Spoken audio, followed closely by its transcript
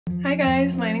Hi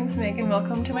guys, my name is Megan.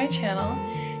 Welcome to my channel.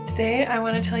 Today I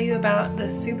want to tell you about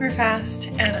the super fast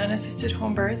and unassisted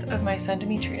home birth of my son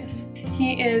Demetrius.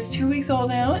 He is 2 weeks old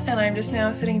now, and I'm just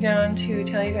now sitting down to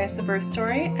tell you guys the birth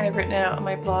story. I've written it out on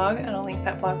my blog, and I'll link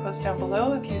that blog post down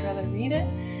below if you'd rather read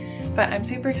it. But I'm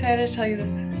super excited to tell you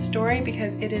this story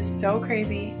because it is so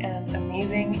crazy and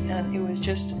amazing, and it was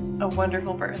just a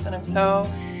wonderful birth, and I'm so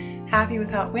happy with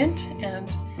how it went and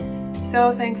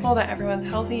so thankful that everyone's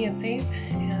healthy and safe.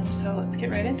 And so let's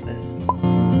get right into this.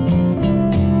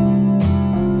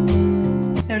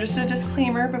 Now, just a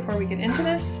disclaimer before we get into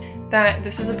this, that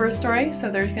this is a birth story,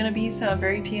 so there's going to be some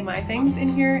very TMI things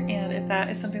in here, and if that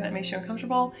is something that makes you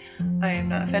uncomfortable, I am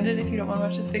not offended if you don't want to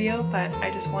watch this video, but I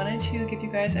just wanted to give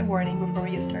you guys a warning before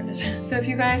we get started. So if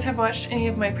you guys have watched any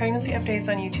of my pregnancy updates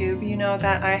on YouTube, you know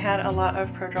that I had a lot of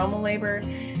prodromal labor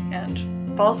and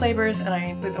false labors, and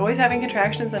I was always having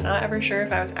contractions and not ever sure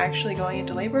if I was actually going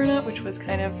into labor or not, which was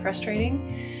kind of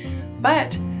frustrating.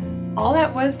 But all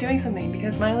that was doing something,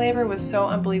 because my labor was so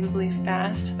unbelievably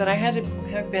fast that I had to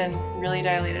have been really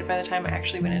dilated by the time I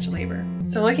actually went into labor.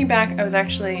 So looking back, I was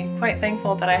actually quite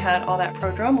thankful that I had all that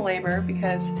prodromal labor,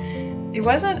 because it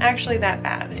wasn't actually that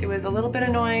bad. It was a little bit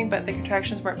annoying, but the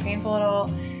contractions weren't painful at all,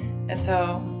 and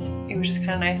so it was just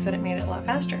kind of nice that it made it a lot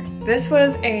faster. This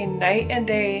was a night and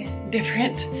day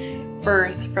different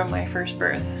birth from my first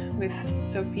birth. With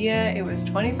Sophia, it was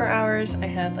 24 hours. I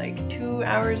had like 2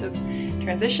 hours of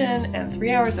transition and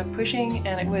 3 hours of pushing,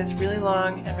 and it was really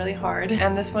long and really hard.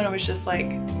 And this one, it was just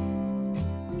like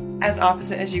as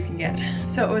opposite as you can get.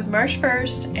 So it was March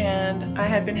 1st, and I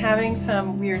had been having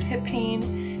some weird hip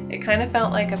pain. It kind of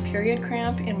felt like a period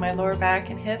cramp in my lower back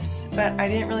and hips, but I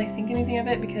didn't really think anything of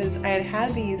it because I had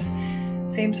had these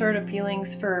same sort of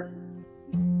feelings for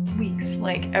weeks.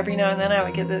 Like every now and then I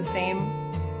would get the same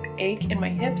ache in my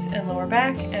hips and lower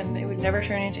back, and it would never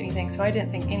turn into anything, so I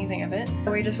didn't think anything of it.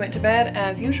 We just went to bed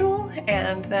as usual,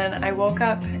 and then I woke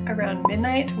up around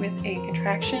midnight with a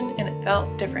contraction, and it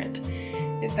felt different.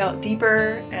 It felt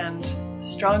deeper and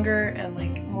stronger and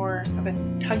like more of a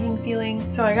tugging feeling.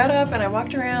 So I got up and I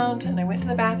walked around and I went to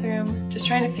the bathroom, just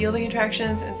trying to feel the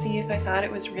contractions and see if I thought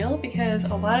it was real, because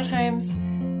a lot of times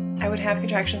I would have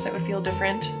contractions that would feel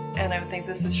different, and I would think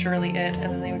this is surely it,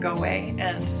 and then they would go away.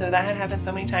 And so that had happened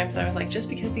so many times that I was like, just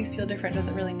because these feel different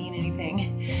doesn't really mean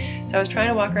anything. So I was trying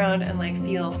to walk around and like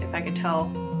feel if I could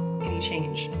tell any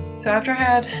change. So after I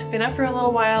had been up for a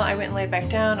little while, I went and laid back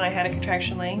down, and I had a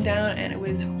contraction laying down, and it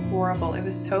was horrible. It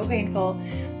was so painful.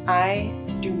 I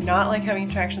do not like having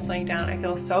contractions laying down. I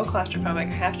feel so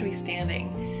claustrophobic. I have to be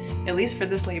standing, at least for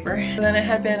this labor. So then it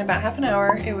had been about half an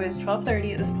hour. It was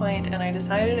 12:30 at this point, and I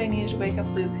decided I needed to wake up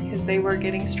Luke because they were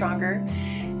getting stronger,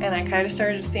 and I kind of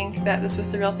started to think that this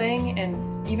was the real thing,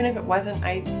 and even if it wasn't,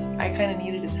 I kind of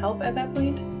needed his help at that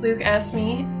point. Luke asked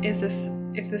me if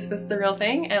this was the real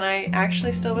thing, and I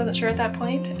actually still wasn't sure at that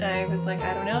point. I was like,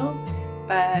 I don't know,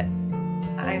 but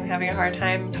I'm having a hard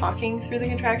time talking through the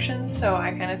contractions, so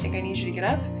I kind of think I need you to get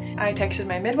up. I texted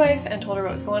my midwife and told her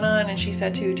what was going on, and she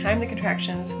said to time the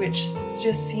contractions, which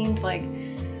just seemed like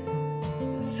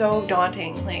so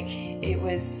daunting. Like, it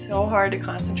was so hard to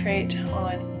concentrate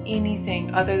on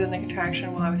anything other than the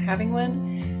contraction while I was having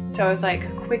one. So I was like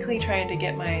quickly trying to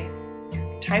get my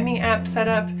timing app set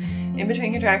up in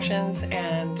between contractions,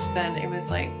 and then it was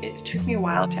like, it took me a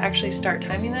while to actually start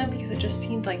timing them because it just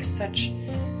seemed like such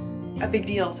a big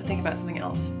deal to think about something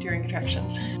else during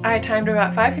contractions. I timed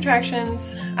about 5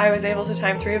 contractions. I was able to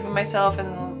time 3 of them myself,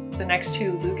 and the next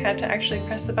 2 Luke had to actually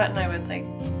press the button. I would like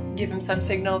give him some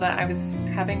signal that I was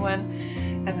having one,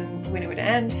 and then when it would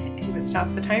end, he would stop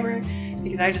the timer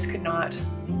because I just could not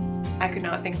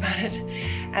think about it.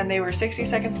 And they were 60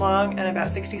 seconds long and about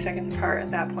 60 seconds apart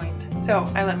at that point. So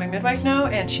I let my midwife know,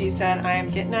 and she said, I am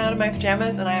getting out of my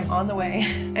pajamas and I am on the way.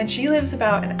 And she lives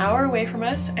about an hour away from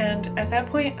us, and at that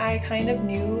point I kind of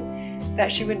knew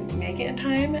that she wouldn't make it in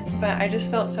time, but I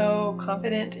just felt so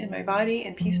confident in my body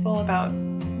and peaceful about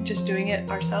just doing it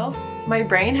ourselves. My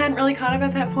brain hadn't really caught up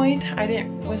at that point. I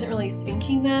wasn't really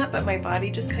thinking that, but my body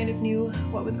just kind of knew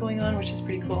what was going on, which is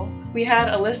pretty cool. We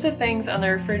had a list of things on the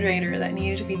refrigerator that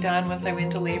needed to be done once I went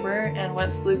into labor, and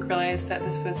once Luke realized that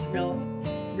this was real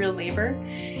labor,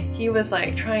 he was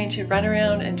like trying to run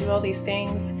around and do all these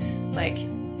things, like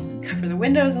cover the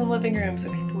windows in the living room so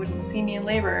people wouldn't see me in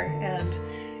labor, and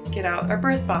get out our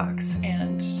birth box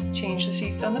and change the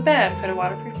sheets on the bed, put a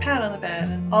waterproof pad on the bed,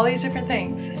 and all these different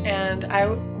things. And I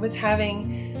was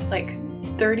having like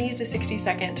 30 to 60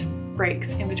 second breaks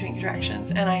in between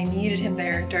contractions, and I needed him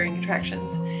there during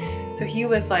contractions. So he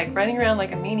was like running around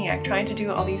like a maniac trying to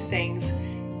do all these things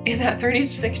in that 30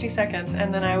 to 60 seconds,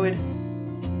 and then I would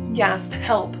gasp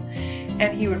help,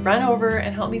 and he would run over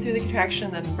and help me through the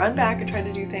contraction, then run back and try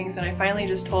to do things. And I finally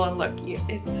just told him, look,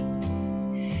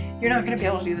 you're not gonna be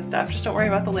able to do this stuff. Just don't worry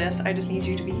about the list. I just need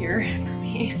you to be here for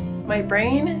me. My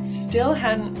brain still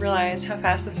hadn't realized how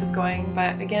fast this was going,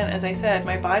 but again, as I said,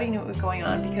 my body knew what was going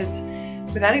on, because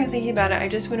without even thinking about it, I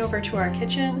just went over to our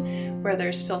kitchen where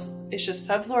it's just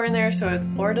subfloor in there, so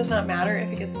the floor does not matter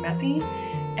if it gets messy.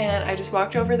 And I just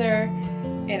walked over there,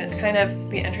 and it's kind of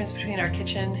the entrance between our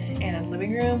kitchen and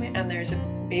living room, and there's a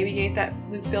baby gate that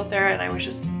Luke built there, and I was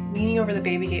just leaning over the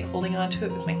baby gate holding onto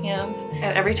it with my hands.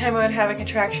 And every time I would have a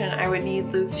contraction, I would need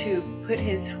Luke to put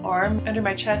his arm under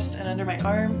my chest and under my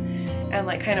arm and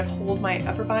like kind of hold my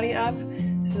upper body up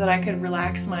so that I could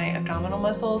relax my abdominal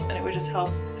muscles, and it would just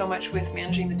help so much with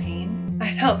managing the pain.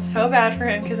 I felt so bad for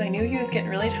him because I knew he was getting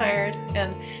really tired,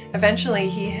 and eventually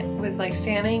he was like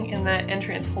standing in that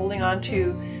entrance holding on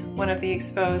to one of the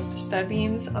exposed stud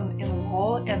beams in the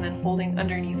wall and then holding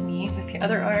underneath me with the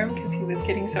other arm because he was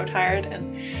getting so tired.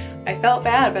 And I felt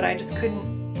bad, but I just couldn't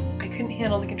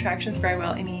handle the contractions very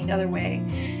well any other way,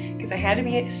 because I had to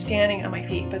be standing on my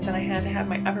feet, but then I had to have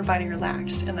my upper body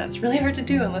relaxed, and that's really hard to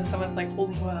do unless someone's like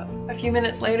holding you up. A few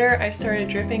minutes later, I started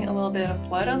dripping a little bit of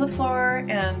blood on the floor,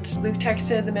 and Luke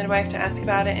texted the midwife to ask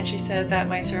about it, and she said that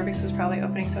my cervix was probably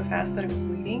opening so fast that it was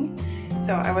bleeding.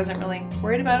 So I wasn't really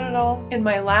worried about it at all. In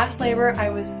my last labor, I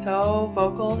was so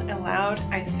vocal and loud,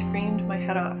 I screamed my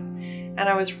head off. And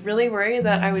I was really worried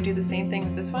that I would do the same thing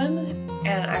with this one.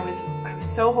 And I was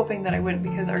so hoping that I wouldn't,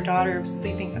 because our daughter was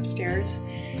sleeping upstairs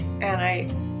and I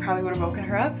probably would have woken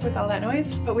her up with all that noise.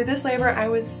 But with this labor, I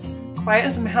was quiet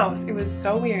as a mouse. It was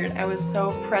so weird. I was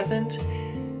so present,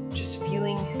 just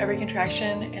feeling every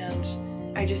contraction,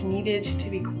 and I just needed to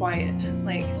be quiet.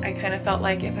 Like, I kind of felt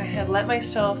like if I had let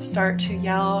myself start to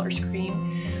yell or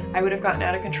scream, I would have gotten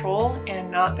out of control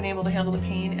and not been able to handle the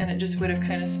pain, and it just would have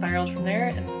kind of spiraled from there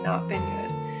and not been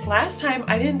good. Last time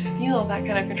I didn't feel that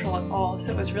kind of control at all,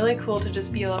 so it was really cool to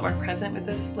just be a lot more present with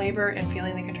this labor and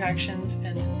feeling the contractions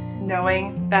and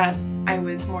knowing that I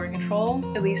was more in control,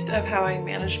 at least of how I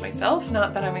managed myself.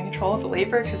 Not that I'm in control of the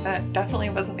labor, because that definitely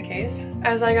wasn't the case.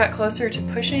 As I got closer to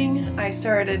pushing, I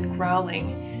started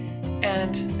growling,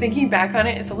 and thinking back on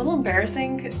it, it's a little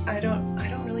embarrassing. I don't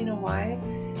really know why,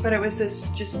 but it was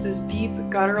just this deep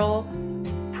guttural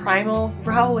primal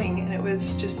growling, and it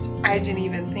was just, I didn't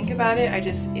even think about it. It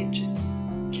just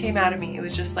came out of me. It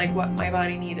was just like what my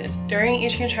body needed. During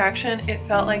each contraction, it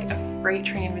felt like a freight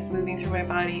train was moving through my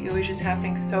body. It was just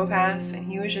happening so fast, and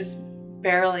he was just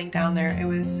barreling down there.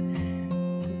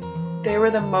 They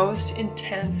were the most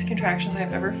intense contractions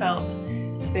I've ever felt.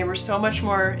 They were so much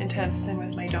more intense than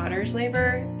with my daughter's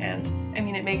labor, and I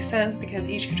mean, it makes sense because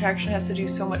each contraction has to do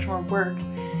so much more work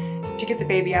to get the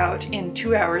baby out in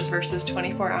 2 hours versus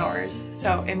 24 hours.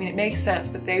 So, I mean, it makes sense,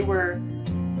 but they were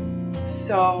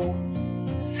so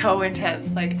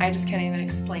intense. Like, I just can't even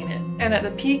explain it. And at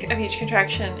the peak of each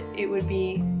contraction, it would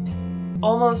be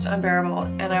almost unbearable,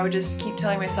 and I would just keep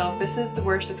telling myself, this is the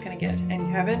worst it's gonna get, and you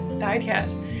haven't died yet,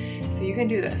 so you can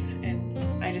do this. And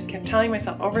I just kept telling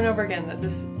myself over and over again that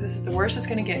this is the worst it's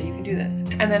gonna get, you can do this.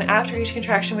 And then after each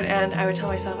contraction would end, I would tell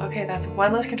myself, okay, that's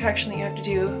one less contraction that you have to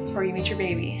do before you meet your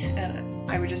baby.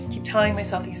 And I would just keep telling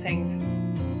myself these things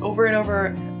over and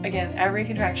over again, every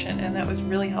contraction, and that was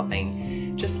really helping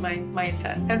just my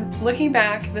mindset. And looking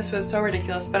back, this was so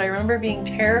ridiculous, but I remember being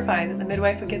terrified that the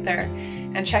midwife would get there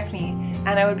and check me,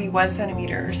 and I would be 1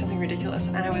 centimeter or something ridiculous.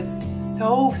 And I was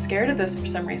so scared of this for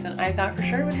some reason. I thought for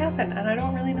sure it would happen, and I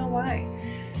don't really know why.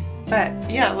 But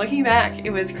yeah, looking back,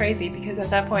 it was crazy, because at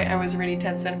that point I was already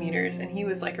 10 centimeters and he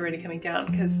was like already coming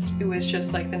down, because it was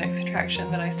just like the next contraction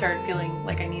that I started feeling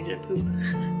like I needed a poop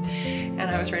and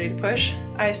I was ready to push.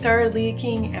 I started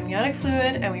leaking amniotic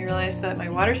fluid, and we realized that my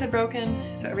waters had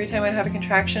broken, so every time I'd have a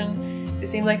contraction, it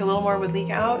seemed like a little more would leak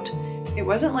out. It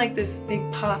wasn't like this big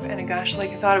pop and a gush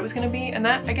like I thought it was going to be, and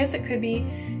that, I guess it could be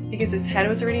because his head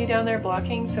was already down there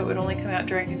blocking, so it would only come out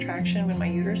during contraction when my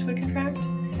uterus would contract.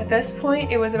 At this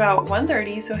point, it was about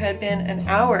 1:30, so it had been an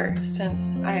hour since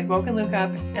I had woken Luke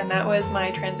up, and that was my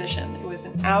transition. It was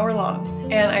an hour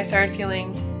long, and I started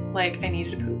feeling like I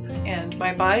needed to poop, and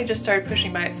my body just started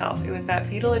pushing by itself. It was that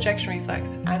fetal ejection reflex,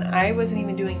 and I wasn't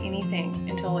even doing anything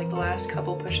until like the last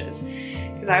couple pushes,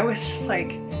 because I was just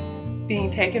like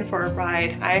being taken for a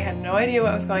ride. I had no idea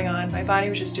what was going on. My body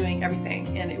was just doing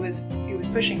everything, and it was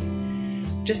pushing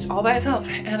just all by itself,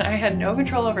 and I had no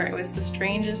control over it. It was the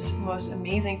strangest, most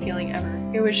amazing feeling ever.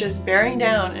 It was just bearing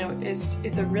down, and it's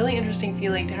a really interesting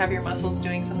feeling to have your muscles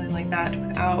doing something like that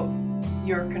without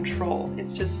your control.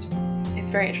 It's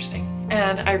very interesting.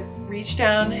 And I reached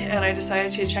down and I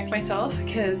decided to check myself,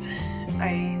 because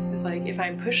this was like, if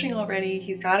I'm pushing already,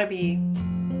 he's gotta be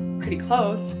pretty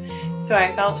close. So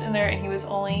I felt in there and he was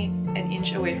only an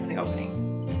inch away from the opening.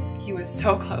 He was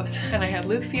so close. And I had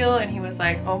Luke feel and he was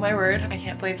like, oh my word, I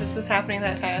can't believe this is happening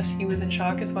that fast. He was in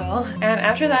shock as well. And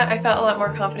after that, I felt a lot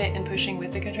more confident in pushing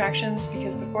with the contractions,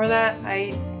 because before that,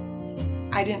 I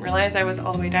didn't realize I was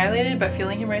all the way dilated, but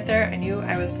feeling him right there, I knew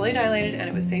I was fully dilated and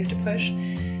it was safe to push.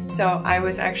 So I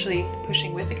was actually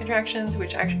pushing with the contractions,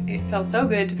 which actually, it felt so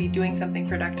good to be doing something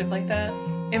productive like that.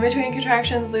 In between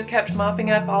contractions, Luke kept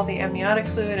mopping up all the amniotic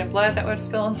fluid and blood that would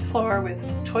spill on the floor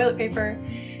with toilet paper,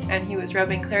 and he was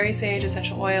rubbing clary sage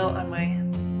essential oil on my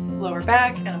lower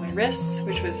back and on my wrists,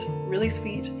 which was really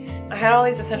sweet. I had all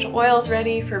these essential oils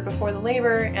ready for before the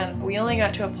labor, and we only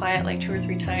got to apply it like 2 or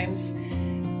 3 times,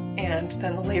 and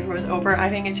then the labor was over. I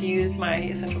didn't get to use my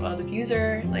essential oil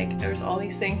diffuser. Like, there was all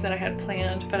these things that I had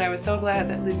planned, but I was so glad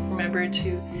that Luke remembered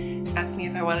to ask me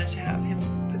if I wanted to have him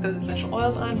put those essential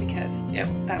oils on, because yeah,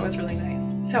 that was really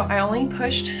nice. So I only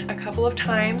pushed a couple of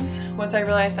times once I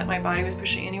realized that my body was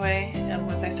pushing anyway, and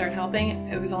once I started helping,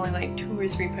 it was only like 2 or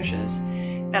 3 pushes,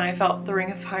 and I felt the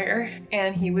ring of fire,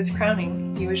 and he was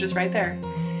crowning. He was just right there.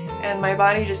 And my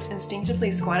body just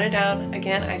instinctively squatted down.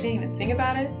 Again, I didn't even think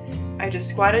about it. I just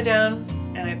squatted down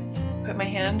and I put my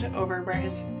hand over where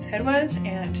his head was,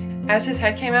 and as his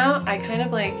head came out, I kind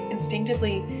of like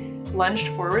instinctively lunged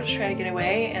forward to try to get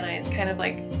away, and I kind of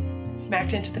like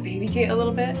smacked into the baby gate a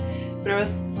little bit, but it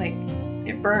was like,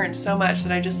 it burned so much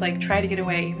that I just like tried to get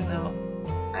away, even though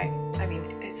I mean,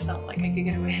 it's not like I could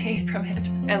get away from it.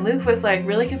 And Luke was like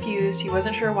really confused. He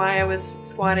wasn't sure why I was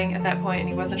squatting at that point, and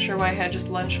he wasn't sure why I had just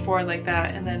lunged forward like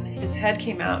that, and then his head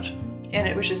came out and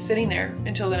it was just sitting there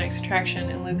until the next contraction,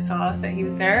 and Luke saw that he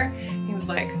was there. He was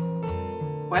like,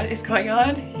 what is going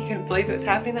on? He couldn't believe it was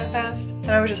happening that fast. And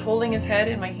I was just holding his head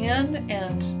in my hand,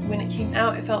 and when it came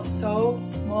out, it felt so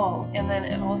small, and then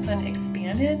it all of a sudden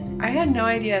expanded. I had no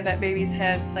idea that babies'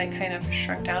 heads like kind of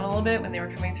shrunk down a little bit when they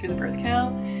were coming through the birth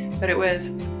canal, but it was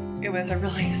a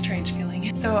really strange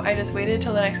feeling. So I just waited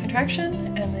till the next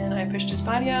contraction, and then I pushed his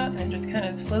body out and just kind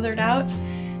of slithered out,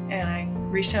 and I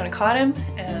reached down and caught him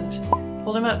and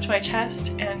pulled him up to my chest,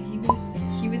 and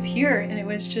he was here, and it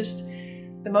was just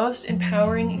the most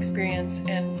empowering experience,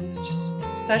 and it's just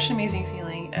such an amazing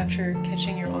feeling after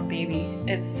catching your own baby.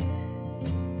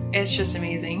 It's just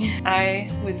amazing. I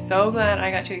was so glad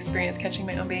I got to experience catching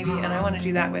my own baby, and I want to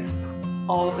do that with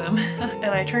all of them.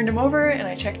 And I turned him over and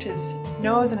I checked his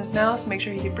nose and his mouth to make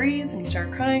sure he could breathe, and he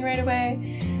started crying right away,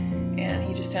 and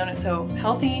he just sounded so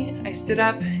healthy. I stood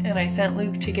up and I sent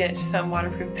Luke to get some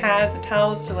waterproof pads and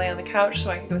towels to lay on the couch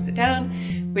so I could go sit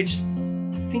down, which,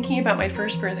 thinking about my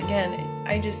first birth again,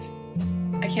 I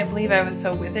can't believe I was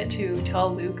so with it to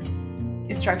tell Luke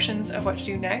instructions of what to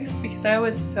do next, because I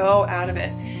was so out of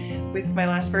it with my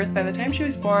last birth. By the time she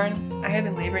was born, I had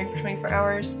been laboring for 24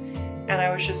 hours and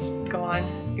I was just gone.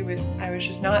 I was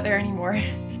just not there anymore.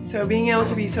 So being able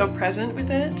to be so present with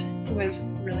it was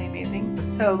really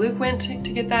amazing. So Luke went to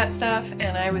get that stuff,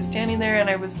 and I was standing there and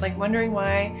I was like wondering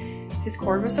why his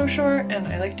cord was so short, and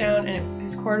I looked down and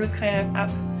his cord was kind of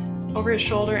up over his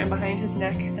shoulder and behind his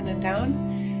neck and then down,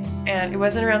 and it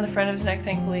wasn't around the front of his neck,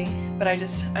 thankfully, but I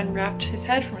just unwrapped his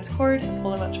head from his cord and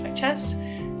pulled him up to my chest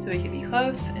so he could be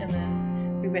close, and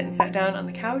then we went and sat down on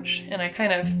the couch, and I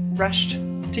kind of rushed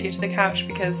to get to the couch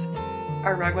because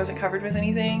our rug wasn't covered with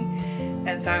anything,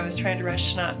 and so I was trying to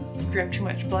rush to not drip too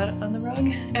much blood on the rug.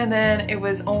 And then it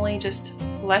was only just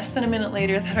less than a minute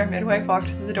later that our midwife walked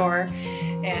through the door,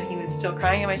 and he was still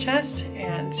crying in my chest,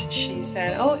 and she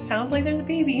said, oh, it sounds like there's a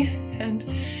baby. And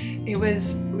it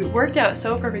worked out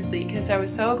so perfectly, because I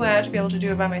was so glad to be able to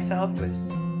do it by myself.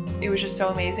 It was just so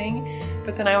amazing.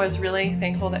 But then I was really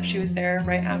thankful that she was there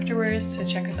right afterwards to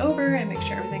check us over and make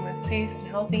sure everything was safe and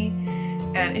healthy,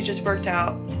 and it just worked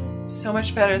out so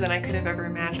much better than I could have ever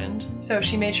imagined. So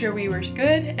she made sure we were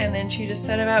good, and then she just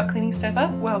set about cleaning stuff up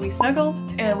while we snuggled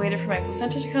and waited for my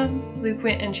placenta to come. Luke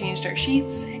went and changed our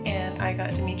sheets, and I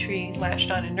got Dimitri latched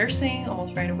on and nursing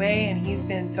almost right away, and he's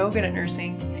been so good at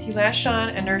nursing. He latched on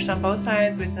and nursed on both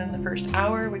sides within the first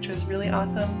hour, which was really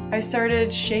awesome. I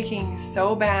started shaking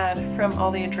so bad from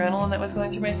all the adrenaline that was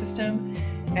going through my system,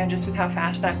 and just with how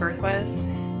fast that birth was,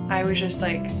 I was just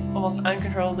like almost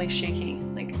uncontrollably shaking.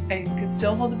 Like, I could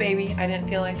still hold the baby. I didn't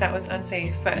feel like that was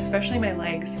unsafe, but especially my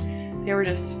legs, they were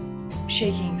just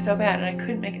shaking so bad, and I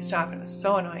couldn't make it stop. It was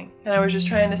so annoying. And I was just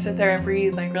trying to sit there and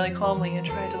breathe like really calmly and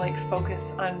try to like focus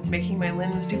on making my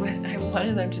limbs do what I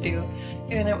wanted them to do.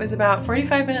 And it was about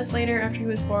 45 minutes later after he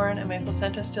was born, and my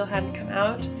placenta still hadn't come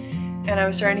out, and I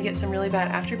was starting to get some really bad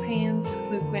after pains.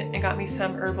 Luke went and got me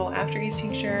some herbal after ease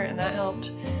tincture, and that helped.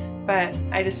 but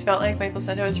I just felt like my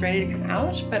placenta was ready to come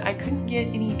out, but I couldn't get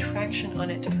any traction on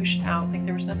it to push it out. Like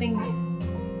there was nothing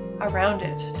around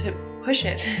it to push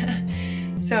it.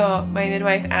 So my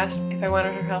midwife asked if I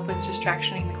wanted her help with just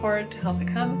tractioning the cord to help it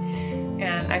come,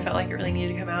 and I felt like it really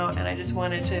needed to come out, and I just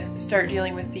wanted to start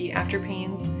dealing with the after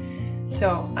pains.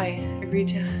 So I agreed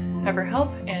to have her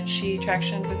help, and she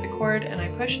tractioned with the cord, and I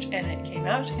pushed, and it came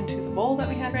out into the bowl that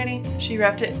we had ready. She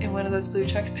wrapped it in one of those blue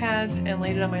Chucks pads and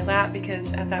laid it on my lap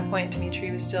because at that point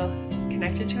Dimitri was still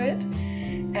connected to it.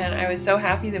 And I was so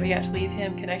happy that we got to leave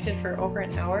him connected for over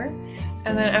an hour.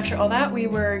 And then after all that, we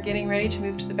were getting ready to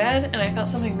move to the bed, and I felt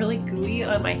something really gooey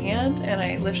on my hand, and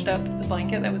I lifted up the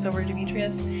blanket that was over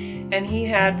Dimitri's, and he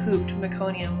had pooped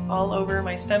meconium all over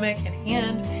my stomach and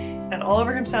hand and all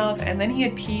over himself, and then he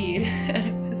had peed, and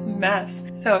it was a mess.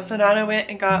 So Sondana went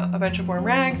and got a bunch of warm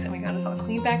rags, and we got us all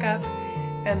cleaned back up.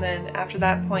 And then after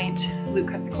that point,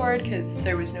 Luke cut the cord because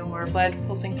there was no more blood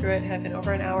pulsing through it. It had been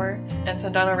over an hour. And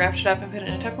Sondana wrapped it up and put it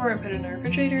in a Tupperware and put it in the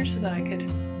refrigerator so that I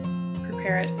could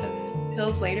prepare it as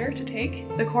pills later to take.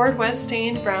 The cord was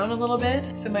stained brown a little bit,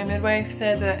 so my midwife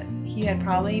said that he had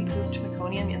probably pooped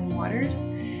meconium in the waters.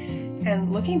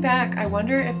 And looking back, I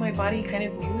wonder if my body kind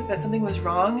of knew that something was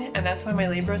wrong, and that's why my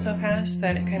labor was so fast,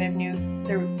 that it kind of knew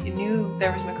there was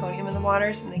meconium in the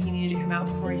waters and that he needed to come out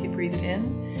before he could breathe it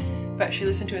in. But she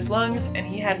listened to his lungs, and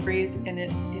he had breathed it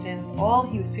in all.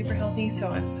 He was super healthy, so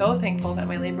I'm so thankful that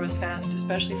my labor was fast,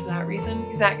 especially for that reason,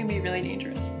 because that can be really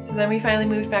dangerous. So then we finally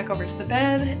moved back over to the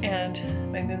bed,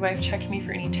 and my midwife checked me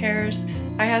for any tears.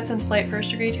 I had some slight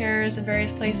first-degree tears in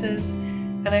various places,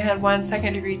 and I had one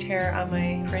second-degree tear on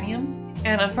my perineum.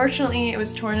 And unfortunately, it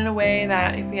was torn in a way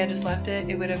that if we had just left it,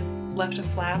 it would have left a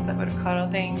flap that would have caught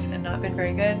on things and not been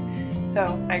very good.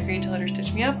 So I agreed to let her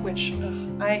stitch me up, which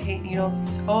I hate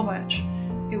needles so much.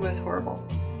 It was horrible.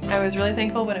 I was really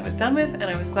thankful when it was done with, and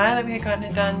I was glad that we had gotten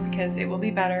it done because it will be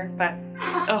better, but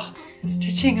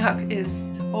stitching up is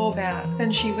so bad.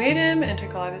 Then she weighed him and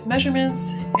took all of his measurements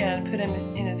and put him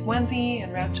in his onesie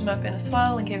and wrapped him up in a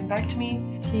swaddle and gave him back to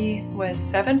me. He was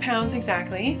 7 pounds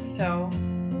exactly, so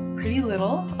pretty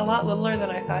little, a lot littler than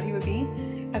I thought he would be.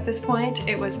 At this point,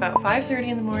 it was about 5:30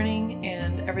 in the morning,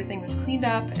 and everything was cleaned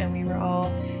up, and we were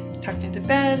all tucked into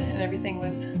bed, and everything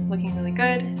was looking really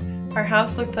good. Our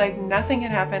house looked like nothing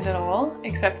had happened at all,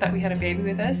 except that we had a baby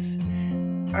with us.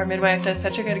 Our midwife does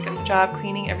such a good job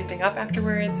cleaning everything up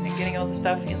afterwards and getting all the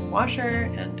stuff in the washer,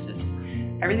 and just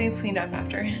everything's cleaned up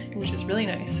after, which is really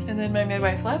nice. And then my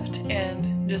midwife left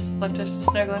and just left us to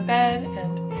snuggle in bed,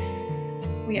 and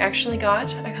we actually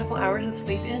got a couple hours of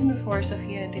sleep in before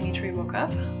Sophia and Dimitri woke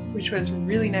up, which was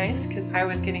really nice because I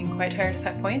was getting quite tired at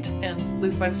that point, and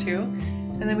Luke was too.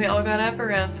 And then we all got up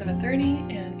around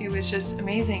 7:30, and it was just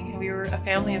amazing. And we were a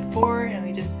family of 4, and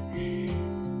we just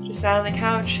sat on the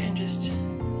couch and just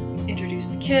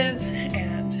introduced the kids,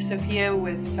 and Sophia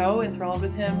was so enthralled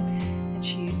with him, and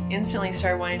she instantly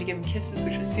started wanting to give him kisses,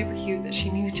 which was super cute that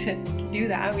she knew to do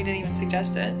that. We didn't even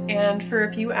suggest it. And for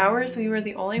a few hours, we were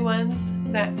the only ones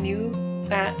that knew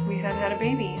that we had had a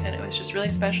baby, and it was just really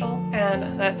special.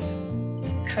 And that's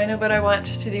kind of what I want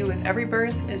to do with every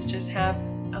birth, is just have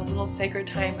a little sacred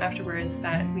time afterwards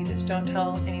that we just don't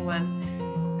tell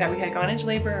anyone that we had gone into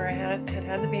labor or had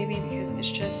the baby, because it's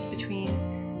just between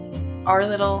our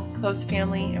little close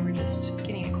family, and we're just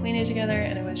getting acquainted together,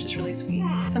 and it was just really sweet.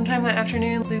 Sometime that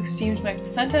afternoon, Luke steamed my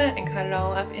placenta and cut it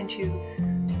all up into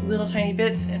little tiny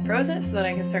bits and froze it so that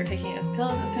I could start taking it as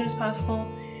pills as soon as possible.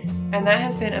 And that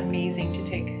has been amazing to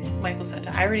take my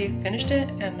placenta. I already finished it,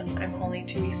 and I'm only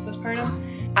 2 weeks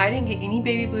postpartum. I didn't get any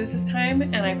baby blues this time,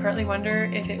 and I partly wonder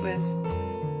if it was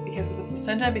because of the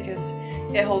placenta, because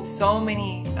it holds so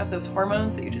many of those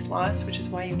hormones that you just lost, which is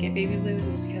why you get baby blues,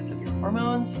 is because of your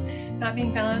hormones not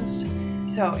being balanced.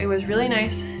 So it was really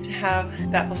nice to have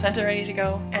that placenta ready to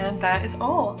go, and that is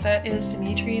all. That is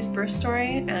Dimitri's birth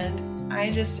story, and I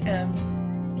just am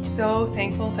so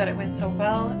thankful that it went so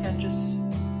well, and just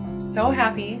so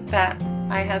happy that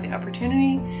I had the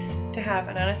opportunity to have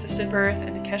an unassisted birth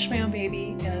and to catch my own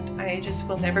baby, and I just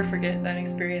will never forget that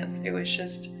experience. It was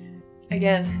just,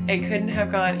 again, it couldn't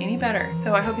have gone any better.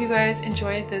 So I hope you guys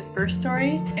enjoyed this birth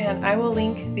story, and I will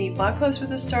link the blog post with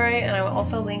this story, and I will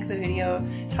also link the video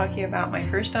talking about my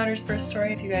first daughter's birth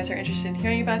story if you guys are interested in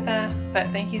hearing about that. But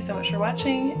thank you so much for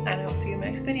watching, and I will see you in the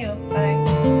next video. Bye!